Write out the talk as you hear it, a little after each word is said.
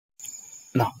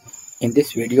Now, in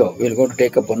this video, we are going to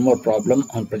take up one more problem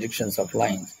on projections of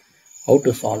lines. How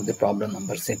to solve the problem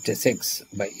number 66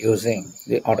 by using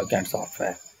the AutoCAD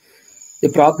software. The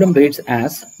problem reads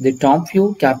as the top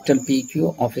view capital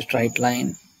PQ of a straight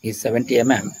line is 70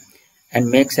 mm and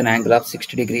makes an angle of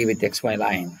 60 degree with XY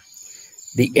line.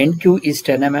 The NQ is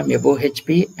 10 mm above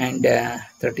HP and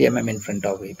 30 mm in front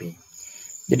of VP.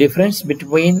 The difference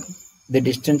between the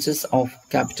distances of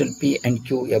capital P and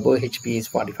Q above HP is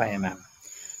 45 mm.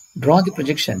 Draw the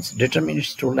projections, determine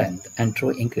its true length and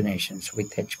true inclinations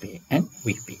with HP and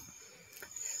VP.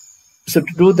 So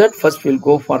to do that, first we'll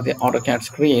go for the AutoCAD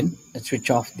screen,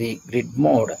 switch off the grid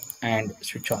mode and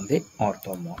switch on the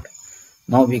ortho mode.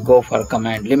 Now we go for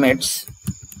command limits.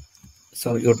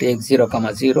 So you take 0,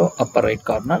 0, upper right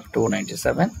corner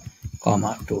 297,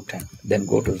 210. Then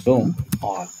go to zoom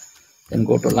all. Then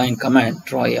go to line command,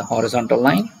 draw a horizontal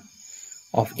line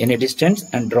of any distance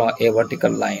and draw a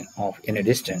vertical line of any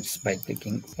distance by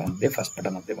clicking from the first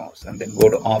button of the mouse. And then go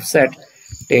to offset,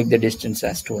 take the distance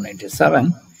as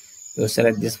 297. You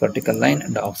select this vertical line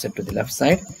and offset to the left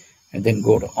side. And then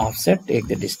go to offset, take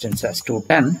the distance as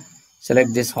 210.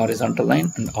 Select this horizontal line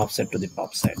and offset to the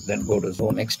top side. Then go to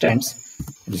zoom extents,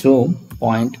 zoom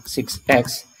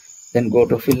 0.6x. Then go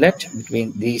to fillet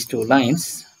between these two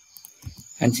lines.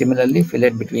 And similarly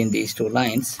fillet between these two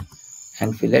lines.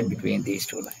 And fillet between these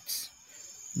two lines.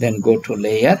 Then go to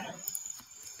layer,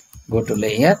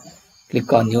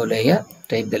 click on new layer,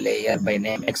 type the layer by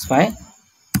name X5,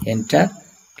 enter,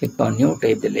 click on new,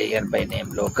 type the layer by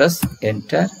name Locus,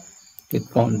 enter,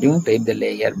 click on new, type the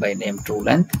layer by name true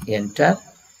length, enter,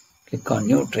 click on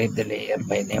new, type the layer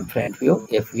by name front view,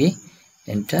 FV,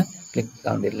 enter, click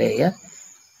on the layer,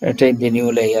 type the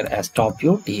new layer as top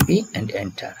view, TB and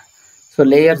enter. So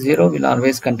layer 0 will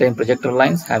always contain projector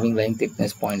lines having line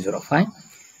thickness 0.05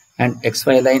 and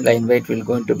XY line weight will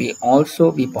going to be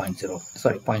also be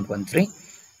 0.13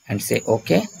 and say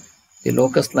OK. The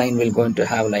locus line will going to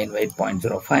have line weight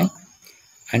 0.05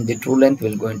 and the true length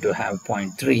will going to have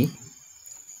 0.3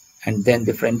 and then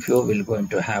the front view will going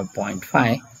to have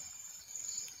 0.5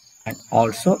 and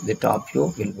also the top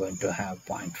view will going to have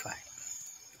 0.5.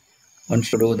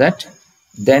 Once you do that,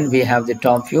 then we have the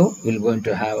top view will going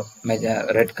to have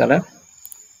red color.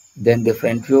 Then the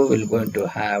front view will going to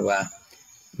have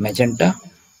magenta.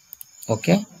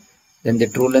 Okay. Then the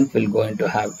true length will going to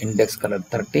have index color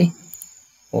 30.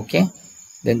 Okay.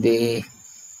 Then the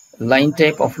line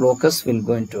type of locus will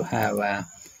going to have a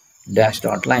dash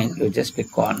dot line. You just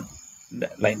click on the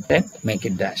line type, make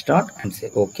it dash dot and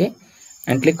say OK.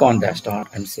 And click on dash dot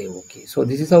and say OK. So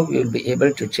this is how you will be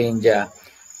able to change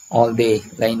all the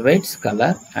line weights,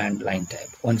 color and line type.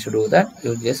 Once you do that,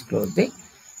 you just close the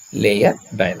layer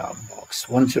dialog box.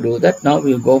 Once you do that, now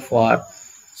we'll go for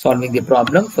solving the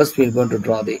problem. First we're going to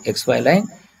draw the XY line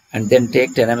and then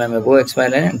take 10 mm above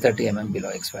XY line and 30 mm below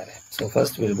XY line. So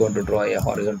first we're going to draw a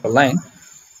horizontal line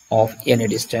of any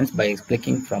distance by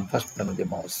clicking from first button of the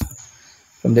mouse.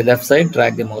 From the left side,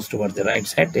 drag the mouse towards the right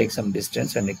side, take some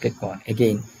distance and click on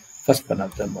again first button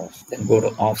of the mouse. Then go to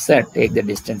offset, take the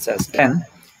distance as 10.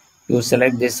 You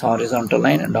select this horizontal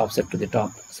line and offset to the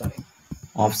top,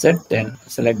 offset, then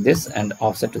select this and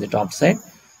offset to the top side.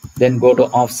 Then go to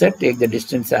offset, take the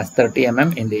distance as 30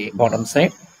 mm in the bottom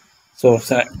side. So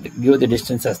give the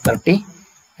distance as 30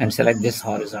 and select this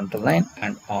horizontal line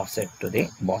and offset to the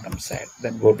bottom side.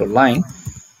 Then go to line,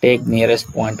 take nearest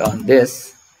point on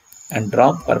this and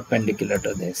draw perpendicular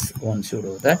to this. Once you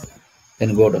do that,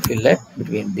 then go to fillet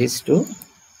between these two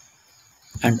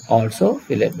and also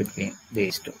fillet between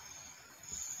these two.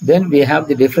 Then we have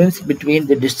the difference between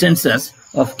the distances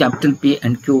of capital P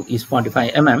and Q is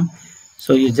 45 mm.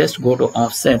 So you just go to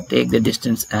offset, take the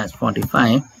distance as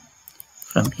 45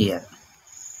 from here.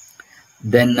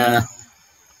 Then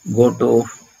go to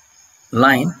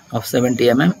line of 70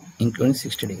 mm including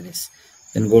 60 degrees.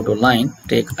 Then go to line,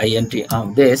 take int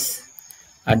of this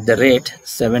at the rate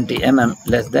 70 mm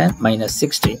less than minus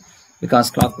 60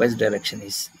 because clockwise direction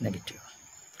is negative.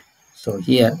 So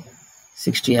here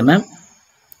 60 mm.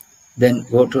 Then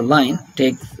go to line,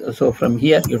 take, so from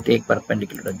here you take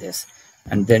perpendicular to this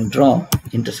and then draw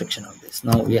intersection of this.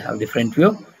 Now we have the front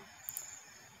view.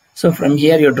 So from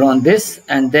here you draw this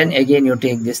and then again you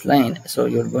take this line. So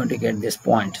you're going to get this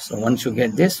point. So once you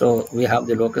get this, so we have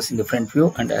the locus in the front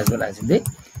view and as well as in the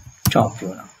top view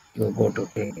now. You go to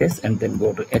take this and then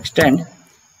go to extend,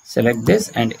 select this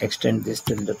and extend this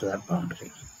till to that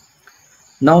boundary.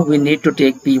 Now we need to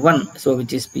take P1, so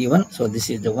which is P1, so this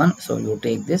is the one, so you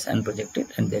take this and project it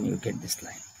and then you get this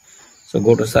line. So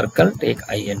go to circle, take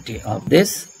int of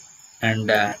this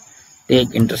and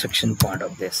take intersection point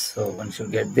of this. So once you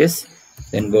get this,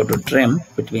 Then go to trim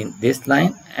between this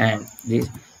line and this.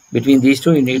 Between these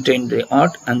two, you need to change the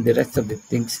art, and the rest of the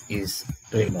things is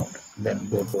removed. Then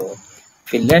go to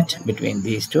fillet between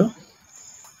these two.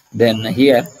 Then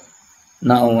here,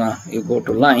 now you go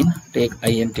to line, take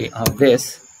int of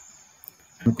this,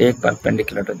 and take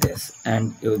perpendicular to this,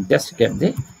 and you just get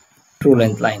the true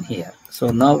length line here. So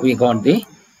now we got the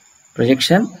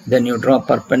projection. Then you draw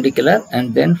perpendicular,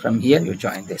 and then from here you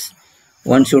join this.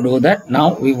 Once you do that,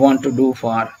 now we want to do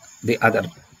for the other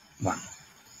one.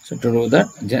 So to do that,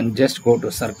 then just go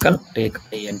to circle, take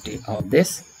int of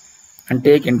this, and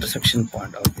take intersection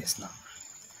point of this now.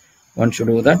 Once you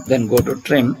do that, then go to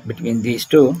trim between these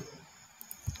two,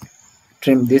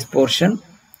 trim this portion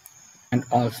and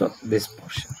also this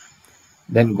portion.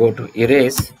 Then go to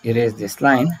erase this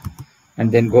line, and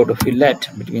then go to fillet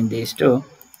between these two,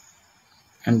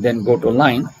 and then go to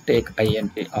line, take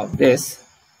int of this,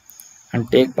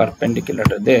 and take perpendicular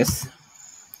to this,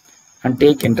 and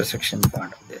take intersection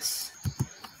point of this.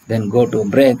 Then go to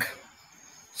break.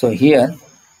 So here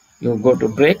you go to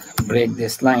break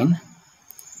this line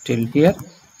till here,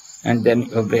 and then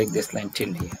you break this line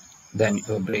till here. Then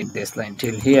you break this line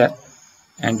till here,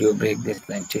 and you break this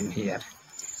line till here.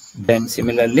 Then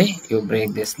similarly you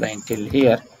break this line till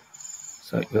here.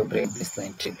 So you break this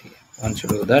line till here. Once you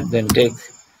do that, then take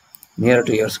nearer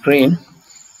to your screen,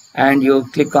 and you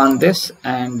click on this,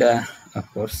 and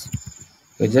of course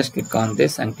you just click on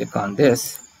this and click on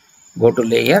this. Go to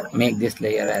layer, make this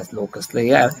layer as locus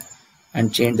layer,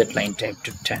 and change that line type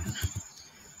to 10.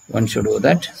 Once you do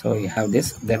that, so you have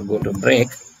this, then go to break,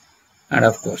 and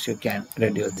of course you can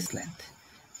reduce this length.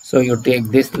 So you take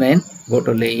this line, go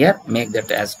to layer, make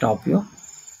that as top view,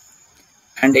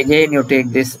 and again you take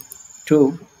this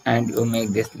 2 and you make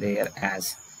this layer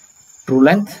as true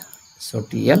length, so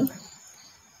TL,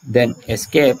 then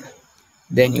escape,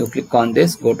 then you click on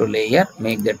this, go to layer,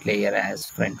 make that layer as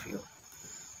front view.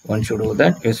 Once you do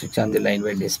that, you switch on the line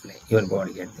by display, you are going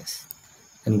to get this.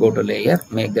 Then go to layer,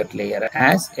 make that layer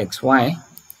as XY.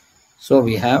 So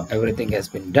we have everything has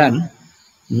been done.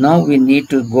 Now we need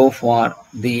to go for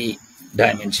the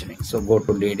dimensioning. So go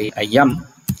to DDIM.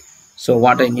 So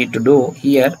what I need to do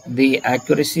here, the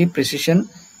accuracy precision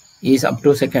is up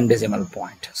to second decimal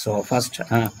point. So first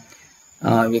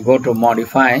we go to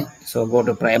modify. So go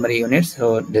to primary units.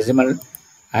 So decimal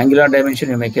angular dimension,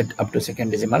 you make it up to second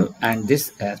decimal, and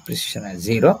this precision as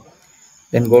 0.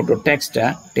 Then go to text,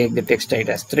 take the text height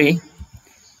as 3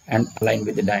 and align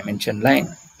with the dimension line.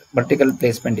 Vertical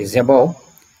placement is above,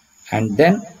 and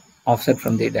then offset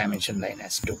from the dimension line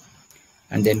as 2.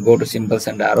 And then go to symbols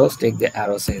and arrows, take the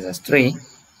arrow size as 3,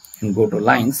 and go to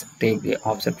lines, take the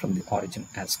offset from the origin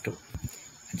as 2.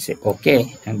 And say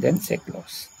OK, and then say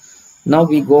close. Now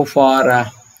we go for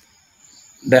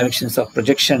directions of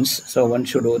projections. So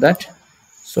once you do that,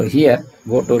 so here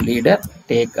go to leader,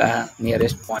 take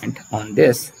nearest point on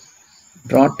this,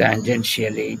 draw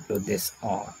tangentially to this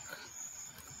arc,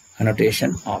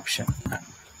 annotation option.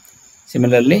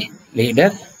 Similarly,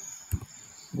 leader,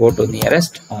 go to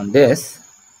nearest on this,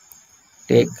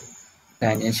 take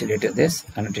tangentially to this,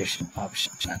 annotation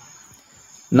option.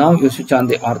 Now you switch on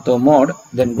the ortho mode,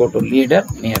 then go to leader,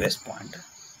 nearest point.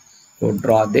 So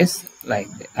draw this like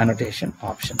the annotation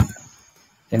option.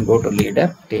 Then go to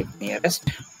leader, take nearest,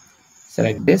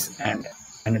 select this and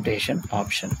annotation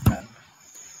option.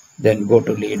 Then go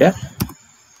to leader,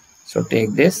 so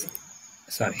take this,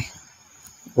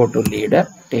 go to leader,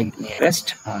 take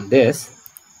nearest on this,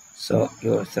 so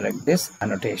you select this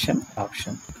annotation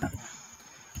option.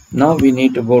 Now we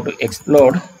need to go to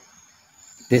explode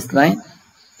this line,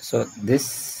 so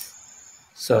this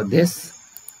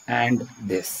and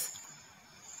this.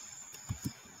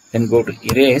 Then go to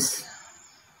erase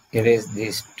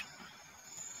these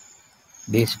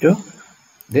two,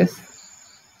 this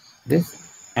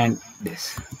and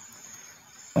this.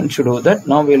 Once you do that,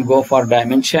 now we'll go for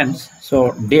dimensions.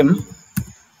 So dim,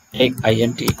 take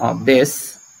int of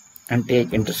this and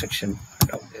take intersection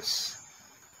of this.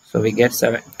 So we get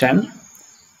 10.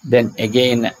 Then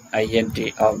again int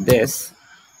of this,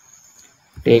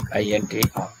 take int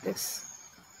of this.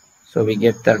 So we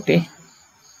get 30.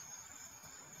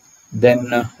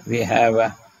 Then we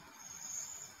have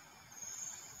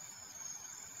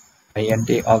int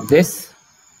of this,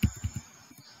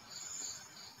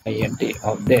 and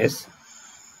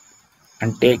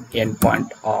take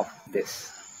endpoint of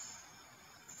this.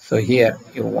 So here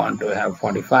you want to have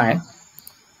 45.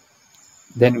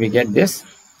 Then we get this.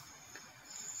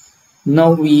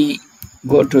 Now we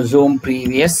go to zoom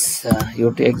previous.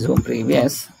 You take zoom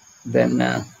previous, then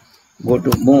go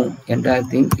to move entire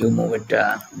thing. You move it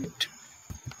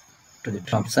to the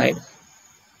top side.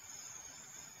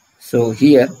 So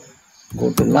here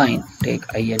go to line, take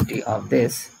int of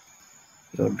this,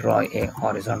 you draw a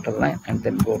horizontal line and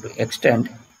then go to extend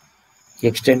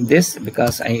this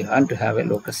because I want to have a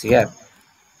locus here.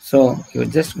 So you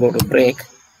just go to break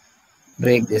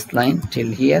this line till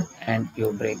here and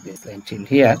you break this line till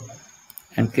here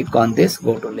and click on this,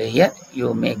 go to layer,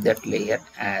 you make that layer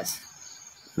as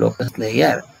locus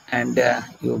layer and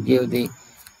you give the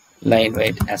line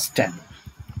weight as 10.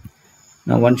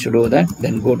 Now once you do that,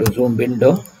 then go to zoom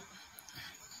window.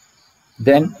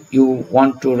 Then you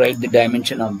want to write the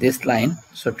dimension of this line.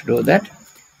 So to do that,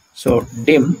 so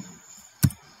dim,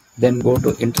 then go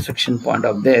to intersection point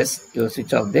of this, you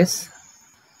switch off this,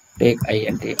 take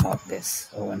int of this.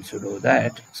 So once you do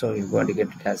that, so you're going to get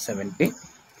it as 70.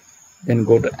 Then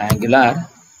go to angular,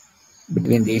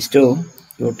 between these two,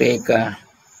 you take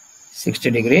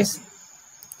 60 degrees.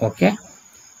 Okay.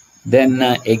 Then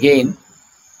again,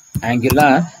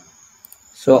 angular,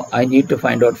 so I need to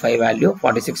find out phi value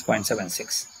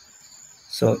 46.76.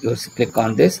 So you click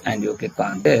on this and you click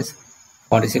on this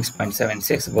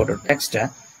 46.76, go to text,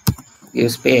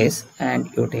 give space and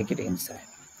you take it inside.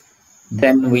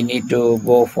 Then we need to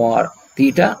go for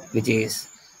theta, which is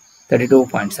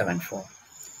 32.74.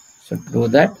 So to do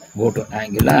that, go to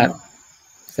angular,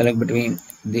 select between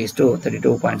these two,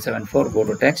 32.74, go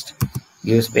to text,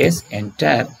 give space,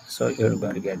 enter. So you're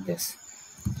going to get this.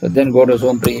 So then go to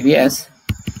zoom previous.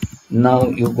 Now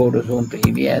you go to zoom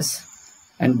previous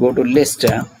and go to list.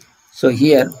 So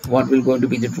here what will going to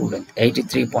be the true length?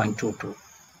 83.22.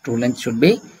 True length should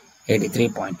be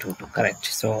 83.22, correct.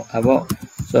 So above.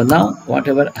 So now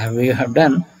whatever we have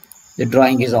done, the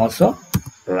drawing is also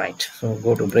right. So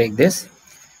go to break this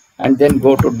and then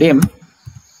go to dim.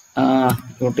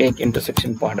 You take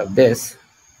intersection point of this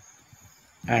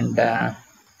and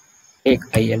take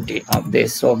int of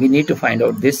this. So we need to find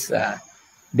out this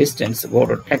distance. Go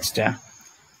to text.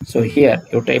 So here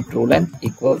you type true length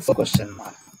equals question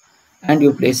mark and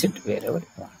you place it wherever you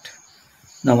want.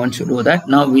 Now once you do that,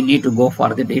 now we need to go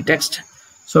for the dtext.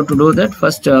 So to do that,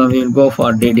 first we will go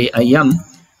for DDIM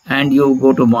and you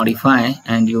go to modify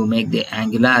and you make the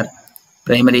angular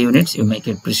primary units, you make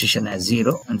it precision as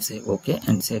 0 and say OK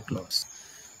and say close.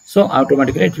 So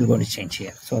automatically it will go to change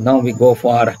here. So now we go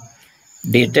for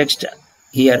dtext,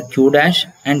 here Q dash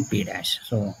and P dash.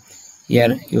 So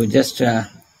here you just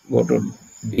go to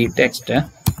dtext.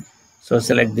 So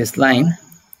select this line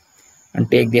and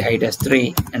take the height as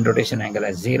 3 and rotation angle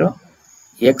as 0.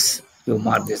 X, you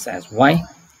mark this as Y,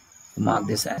 you mark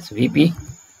this as VP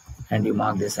and you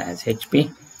mark this as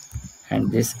HP and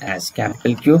this as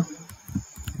capital Q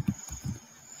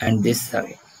and this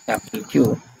capital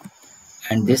Q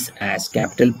and this as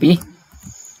capital P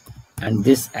and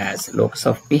this as locus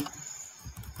of P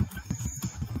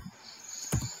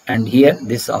and here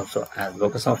this also as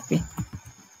locus of P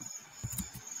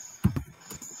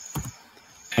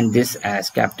and this as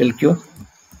capital Q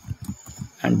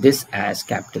and this as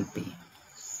capital P.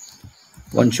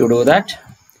 Once you do that,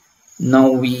 now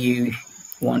we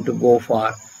want to go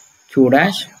for Q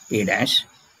dash, P dash.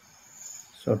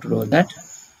 So to do that,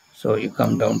 so you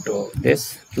come down to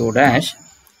this Q dash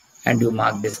and you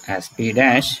mark this as P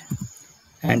dash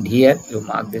and here you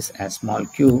mark this as small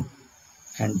q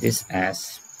and this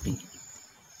as P.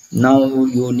 Now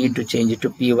you need to change it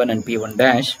to P1 and P1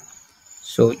 dash.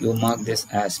 So you mark this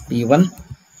as P1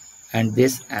 and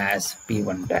this as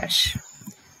P1 dash.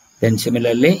 Then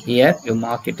similarly here you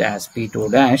mark it as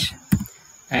P2 dash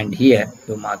and here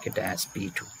you mark it as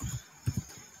P2.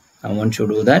 Now once you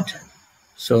do that,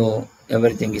 so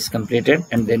everything is completed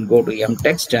and then go to M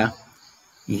text.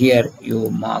 Here you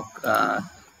mark,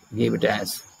 give it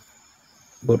as,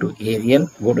 go to Arial,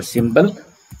 go to symbol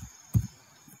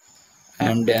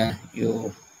and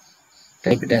you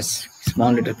type it as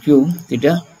small letter q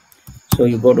theta. So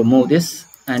you go to move this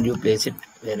and you place it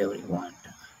wherever you want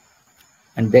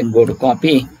and then go to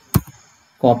copy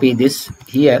this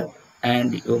here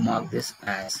and you mark this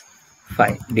as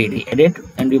 5, dd edit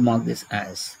and you mark this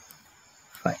as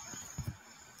 5.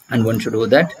 And once you do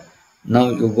that, now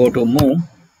you go to move,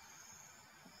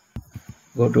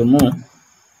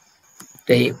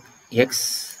 type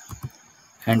X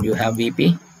and you have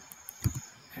VP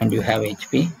and you have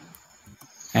HP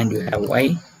and you have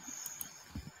Y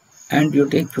and you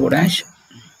take Q dash.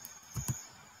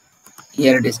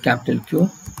 Here it is capital Q,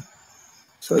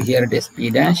 so here it is P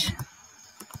dash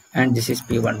and this is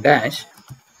P1 dash.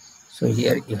 So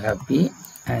here you have P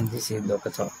and this is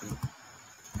locus of P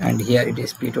and here it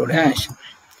is P2 dash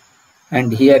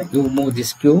and here you move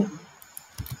this Q.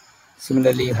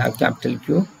 Similarly you have capital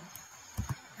Q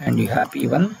and you have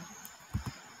P1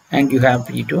 and you have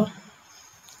P2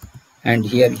 and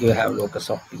here you have locus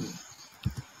of P,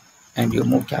 and you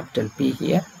move capital P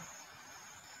here,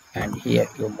 and here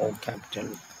you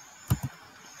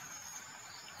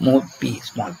move P,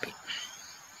 small p.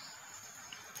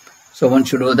 So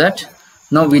once you do that,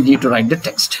 now we need to write the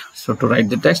text. So to write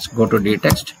the text, go to D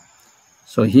text.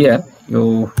 So here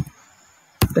you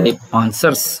type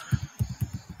answers,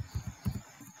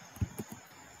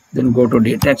 then go to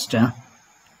D text.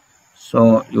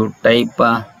 So you type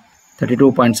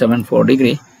 32.74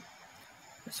 degree.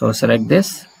 So select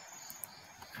this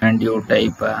and you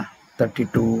type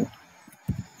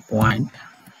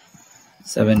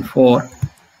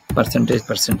 32.74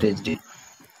 percentage D.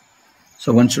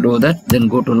 So once you do that, then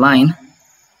go to line.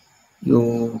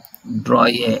 You draw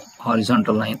a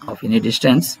horizontal line of any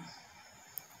distance,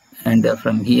 and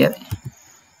from here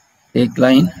take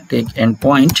line, take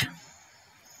endpoint.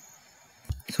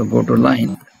 So go to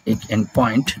line, take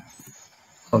endpoint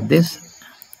of this,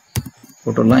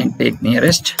 go to line, take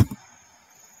nearest,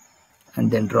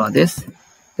 and then draw this.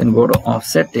 Then go to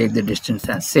offset, take the distance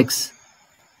as 6,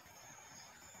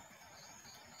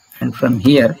 and from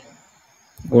here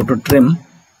go to trim.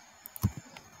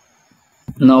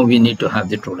 Now we need to have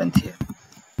the true length here.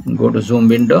 And go to zoom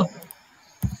window,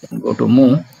 then go to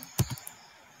move,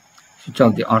 switch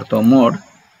off the ortho mode,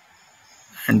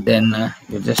 and then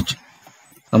you just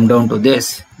come down to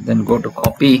this, then go to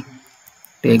copy,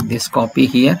 take this copy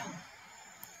here,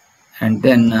 and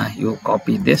then you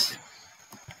copy this.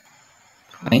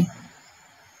 Right?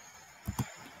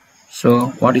 So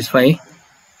what is 5?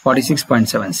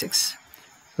 46.76.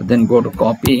 So then go to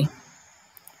copy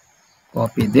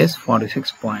this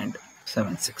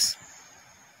 46.76.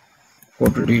 Go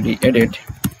to DD edit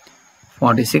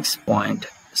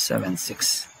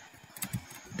 46.76.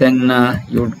 Then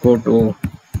you would go to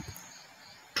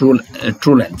true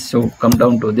length. So come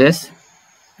down to this,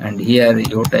 and here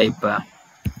you type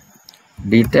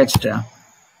D text,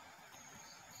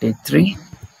 take 3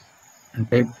 and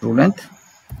type true length.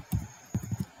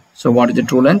 So what is the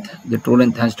true length? The true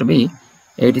length has to be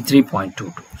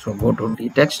 83.22. So go to D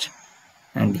text,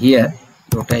 and here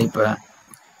you type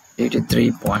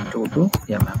 83.22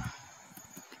 mm.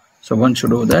 So once you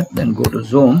do that, then go to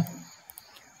zoom.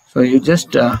 So you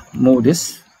just move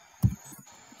this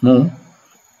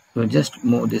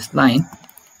line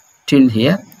till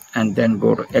here, and then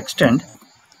go to extend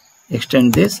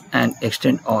this and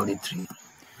extend all the 3.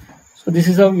 So this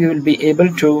is how you will be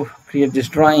able to create this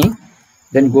drawing.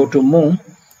 Then go to move,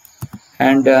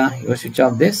 and you switch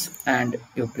off this and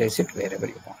you place it wherever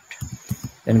you want.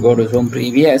 Then go to zoom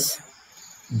previous.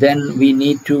 Then we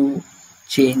need to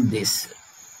change this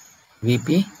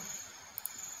VP.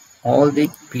 All the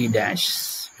P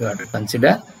dash you have to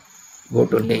consider. Go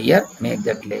to layer, make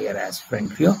that layer as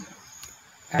front view,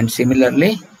 and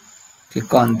similarly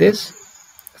click on this,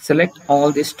 select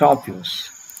all these top views,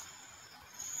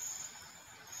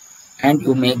 and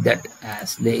you make that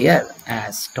as layer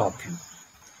as top view.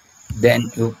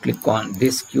 Then you click on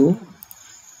this Q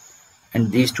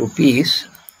and these two P's,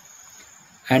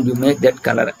 and you make that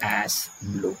color as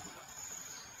blue.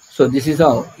 So this is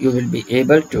how you will be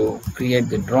able to create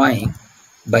the drawing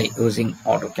by using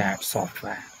AutoCAD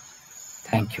software.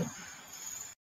 Thank you.